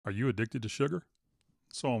Are you addicted to sugar?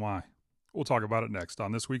 So am I. We'll talk about it next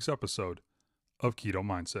on this week's episode of Keto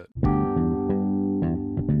Mindset.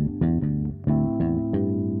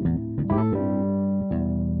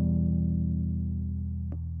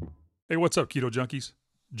 Hey, what's up, Keto Junkies?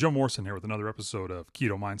 Joe Morrison here with another episode of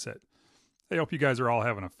Keto Mindset. Hey, hope you guys are all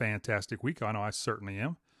having a fantastic week. I know I certainly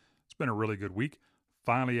am. It's been a really good week.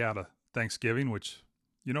 Finally out of Thanksgiving, which,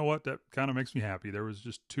 you know what, that kind of makes me happy. There was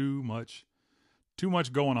just too much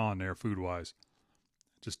going on there food-wise.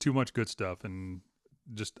 Just too much good stuff, and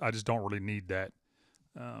I just don't really need that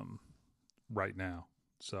right now.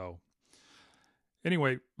 So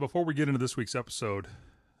anyway, before we get into this week's episode,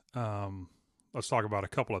 let's talk about a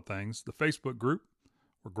couple of things. The Facebook group,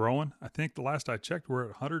 we're growing. I think the last I checked, we're at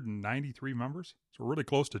 193 members. So we're really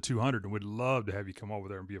close to 200, and we'd love to have you come over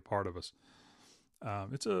there and be a part of us.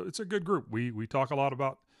 It's a good group. We talk a lot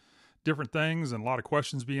about different things and a lot of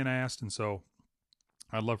questions being asked, and so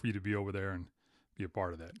I'd love for you to be over there and be a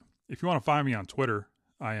part of that. If you want to find me on Twitter,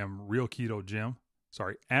 I am Real Keto Jim.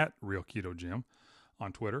 Sorry, at Real Keto Jim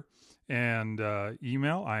on Twitter. And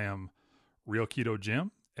email, I am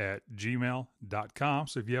realketojim@gmail.com.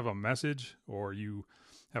 So if you have a message or you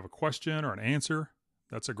have a question or an answer,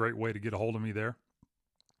 that's a great way to get a hold of me there.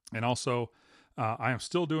 And also, I am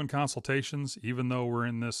still doing consultations, even though we're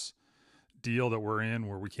in this deal that we're in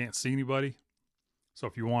where we can't see anybody. So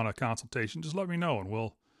if you want a consultation, just let me know, and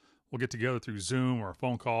we'll get together through Zoom or a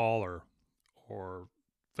phone call or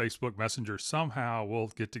Facebook Messenger. Somehow we'll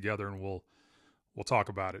get together and we'll talk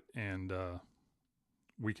about it, and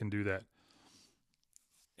we can do that.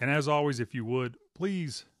 And as always, if you would,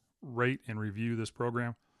 please rate and review this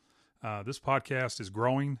program. This podcast is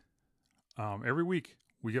growing every week.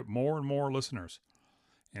 We get more and more listeners.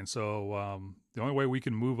 And so the only way we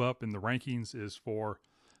can move up in the rankings is for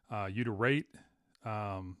you to rate.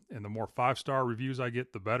 And the more 5-star reviews I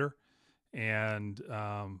get, the better. And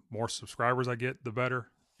more subscribers I get, the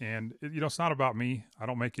better. And, it's not about me. I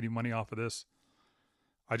don't make any money off of this.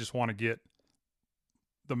 I just want to get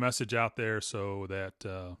the message out there so that,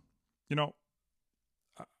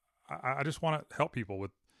 I just want to help people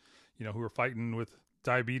with, who are fighting with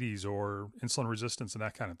diabetes or insulin resistance and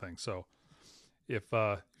that kind of thing. So if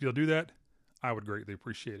you'll do that, I would greatly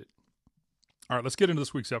appreciate it. All right, let's get into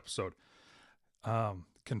this week's episode.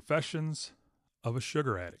 Confessions of a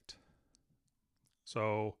Sugar Addict.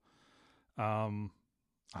 So, I'm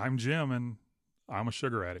Jim, and I'm a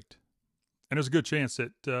sugar addict. And there's a good chance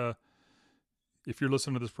that if you're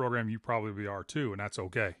listening to this program, you probably are too, and that's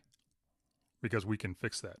okay, because we can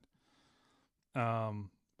fix that.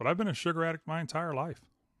 But I've been a sugar addict my entire life,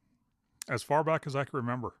 as far back as I can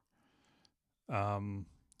remember.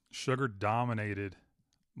 Sugar dominated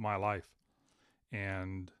my life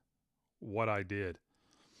and what I did.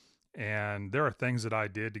 And there are things that I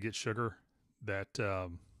did to get sugar that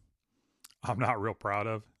I'm not real proud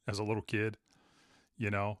of as a little kid,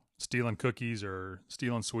 stealing cookies or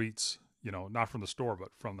stealing sweets, not from the store, but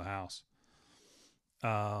from the house.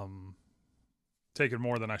 Taking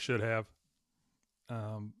more than I should have.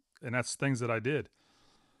 And that's things that I did.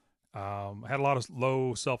 I had a lot of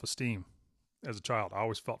low self-esteem as a child. I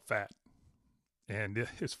always felt fat. And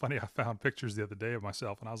it's funny, I found pictures the other day of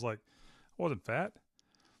myself, and I was like, I wasn't fat.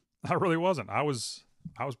 I really wasn't. I was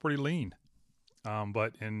pretty lean.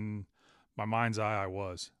 But in my mind's eye, I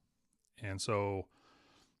was. And so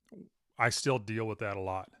I still deal with that a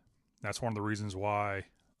lot. That's one of the reasons why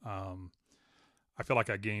I feel like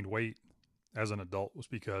I gained weight as an adult, was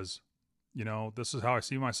because, this is how I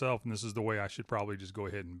see myself, and this is the way I should probably just go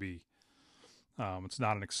ahead and be. It's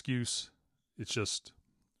not an excuse. It's just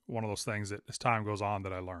one of those things that as time goes on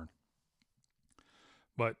that I learn.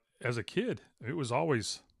 But as a kid, it was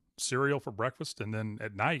always cereal for breakfast, and then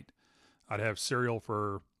at night I'd have cereal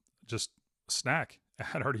for just a snack.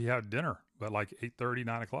 I'd already had dinner, but like 8:30,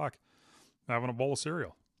 9 o'clock, having a bowl of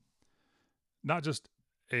cereal. Not just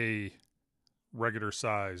a regular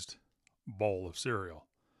sized bowl of cereal,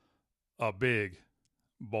 a big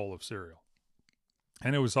bowl of cereal.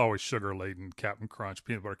 And it was always sugar laden, Captain Crunch,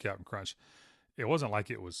 peanut butter Captain Crunch. It wasn't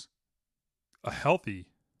like it was a healthy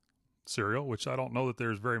cereal, which I don't know that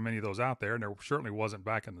there's very many of those out there. And there certainly wasn't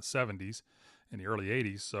back in the 70s and the early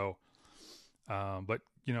 80s. So, but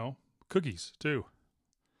cookies too.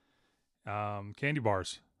 Candy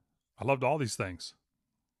bars. I loved all these things.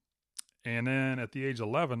 And then at the age of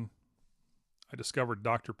 11, I discovered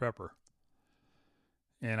Dr. Pepper.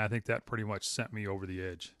 And I think that pretty much sent me over the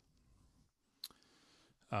edge.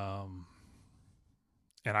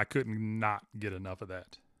 And I couldn't not get enough of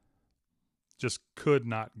that. Just could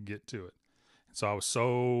not get to it. So I was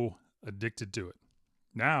so addicted to it.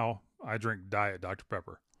 Now I drink Diet Dr.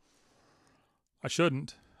 Pepper. I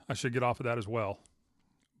shouldn't. I should get off of that as well.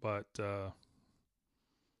 But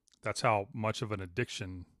that's how much of an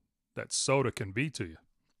addiction that soda can be to you.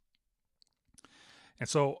 And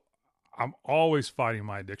so I'm always fighting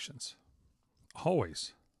my addictions.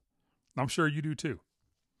 Always. I'm sure you do too.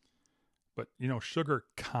 But, sugar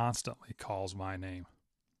constantly calls my name.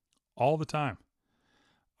 All the time.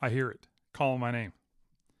 I hear it calling my name.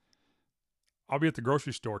 I'll be at the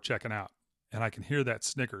grocery store checking out, and I can hear that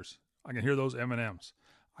Snickers. I can hear those M&Ms.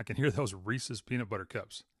 I can hear those Reese's peanut butter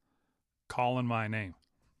cups calling my name.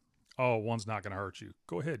 Oh, one's not going to hurt you.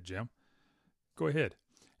 Go ahead, Jim. Go ahead.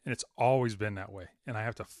 And it's always been that way, and I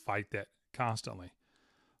have to fight that constantly.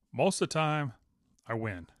 Most of the time, I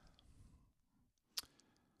win.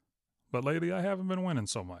 But lately, I haven't been winning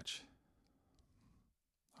so much.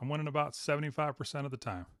 I'm winning about 75% of the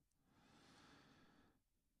time.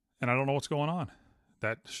 And I don't know what's going on.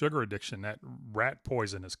 That sugar addiction, that rat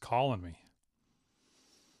poison is calling me.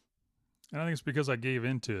 And I think it's because I gave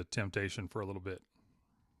in to temptation for a little bit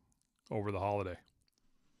over the holiday.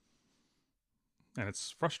 And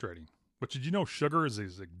it's frustrating. But did you know sugar is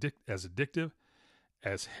as addictive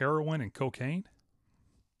as heroin and cocaine?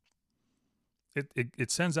 It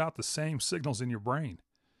sends out the same signals in your brain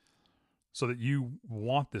so that you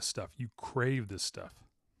want this stuff. You crave this stuff.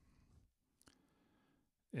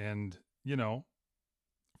 And,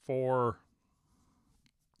 for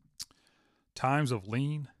times of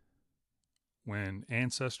lean, when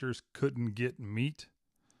ancestors couldn't get meat,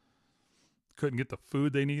 couldn't get the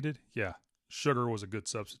food they needed, yeah, sugar was a good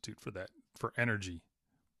substitute for that, for energy.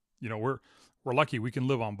 We're lucky we can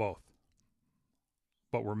live on both,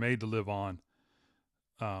 but we're made to live on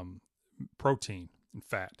protein and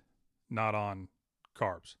fat, not on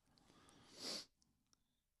carbs.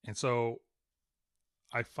 And so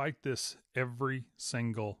I fight this every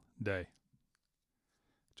single day.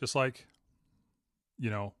 Just like,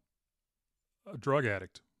 a drug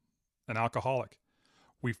addict, an alcoholic.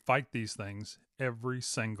 We fight these things every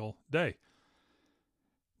single day.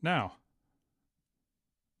 Now,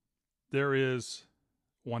 there is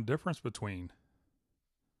one difference between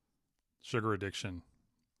sugar addiction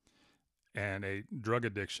and a drug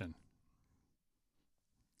addiction.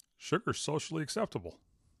 Sugar's socially acceptable.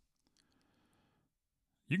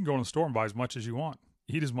 You can go in the store and buy as much as you want,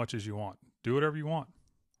 eat as much as you want, do whatever you want.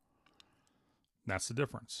 That's the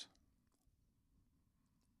difference.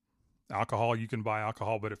 Alcohol, you can buy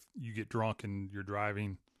alcohol, but if you get drunk and you're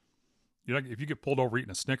driving, if you get pulled over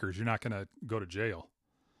eating a Snickers, you're not going to go to jail.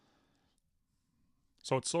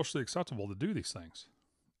 So it's socially acceptable to do these things.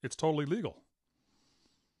 It's totally legal.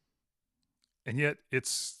 And yet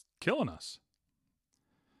it's killing us.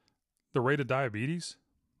 The rate of diabetes,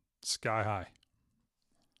 sky high.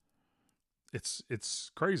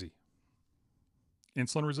 It's crazy.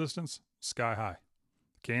 Insulin resistance, sky high.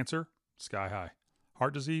 Cancer, sky high.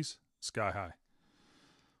 Heart disease, sky high.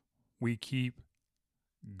 We keep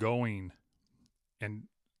going. And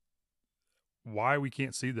why we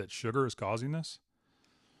can't see that sugar is causing this?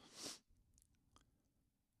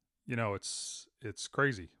 It's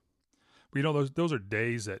crazy. But those are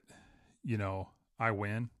days that, I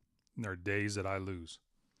win, and there are days that I lose.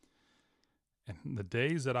 And the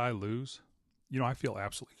days that I lose, I feel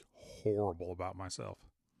absolutely horrible about myself,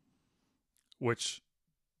 which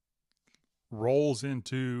rolls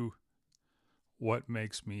into what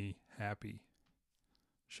makes me happy.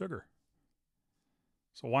 Sugar.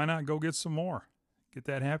 So why not go get some more? Get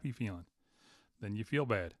that happy feeling. Then you feel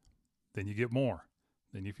bad. Then you get more.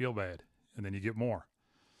 Then you feel bad. And then you get more.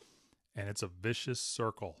 And it's a vicious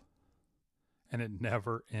circle. And it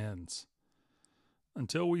never ends.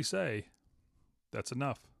 Until we say, that's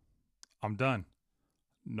enough. I'm done.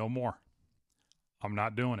 No more. I'm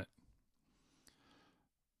not doing it.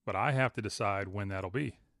 But I have to decide when that'll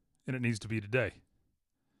be. And it needs to be today.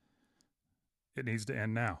 It needs to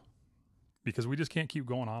end now. Because we just can't keep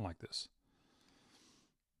going on like this.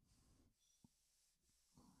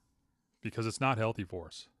 Because it's not healthy for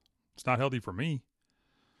us. It's not healthy for me.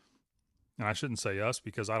 And I shouldn't say us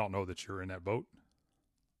because I don't know that you're in that boat.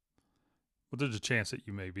 But there's a chance that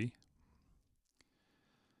you may be.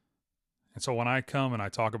 And so when I come and I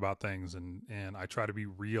talk about things and I try to be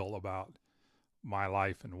real about my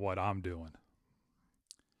life and what I'm doing,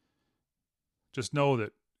 just know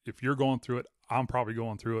that if you're going through it, I'm probably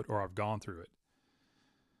going through it or I've gone through it.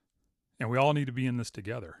 And we all need to be in this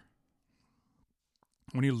together.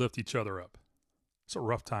 We need to lift each other up. It's a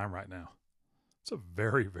rough time right now. It's a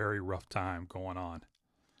very, very rough time going on.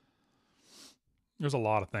 There's a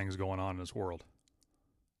lot of things going on in this world.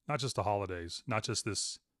 Not just the holidays, not just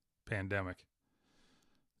this pandemic.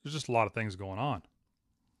 There's just a lot of things going on.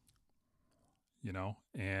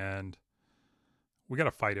 and we got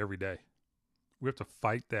to fight every day. We have to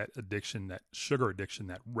fight that addiction, that sugar addiction,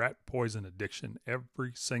 that rat poison addiction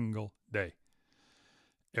every single day.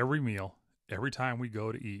 Every meal, every time we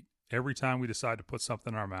go to eat, every time we decide to put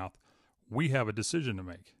something in our mouth, we have a decision to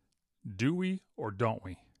make. Do we or don't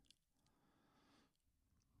we?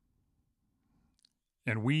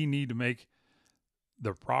 And we need to make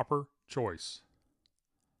the proper choice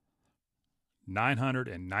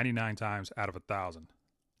 999 times out of 1,000.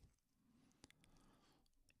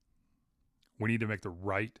 We need to make the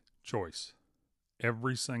right choice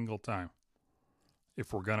every single time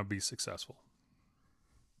if we're going to be successful.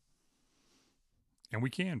 And we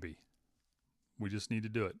can be. We just need to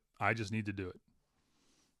do it. I just need to do it.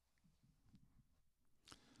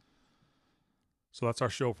 So that's our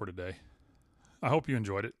show for today. I hope you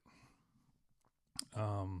enjoyed it.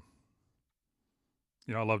 I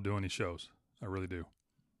love doing these shows. I really do.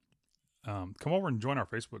 Come over and join our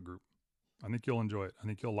Facebook group. I think you'll enjoy it. I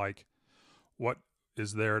think you'll like what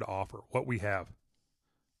is there to offer, what we have.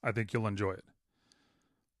 I think you'll enjoy it.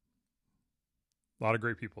 A lot of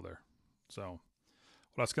great people there. So, well,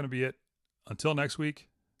 that's going to be it. Until next week,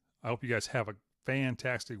 I hope you guys have a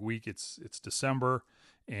fantastic week. It's December,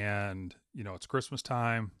 and it's Christmas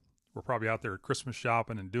time. We're probably out there Christmas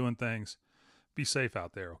shopping and doing things. Be safe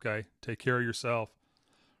out there, okay? Take care of yourself,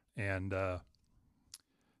 and the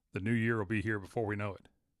new year will be here before we know it.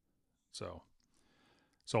 So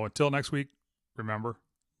until next week, remember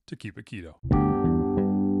to keep it keto.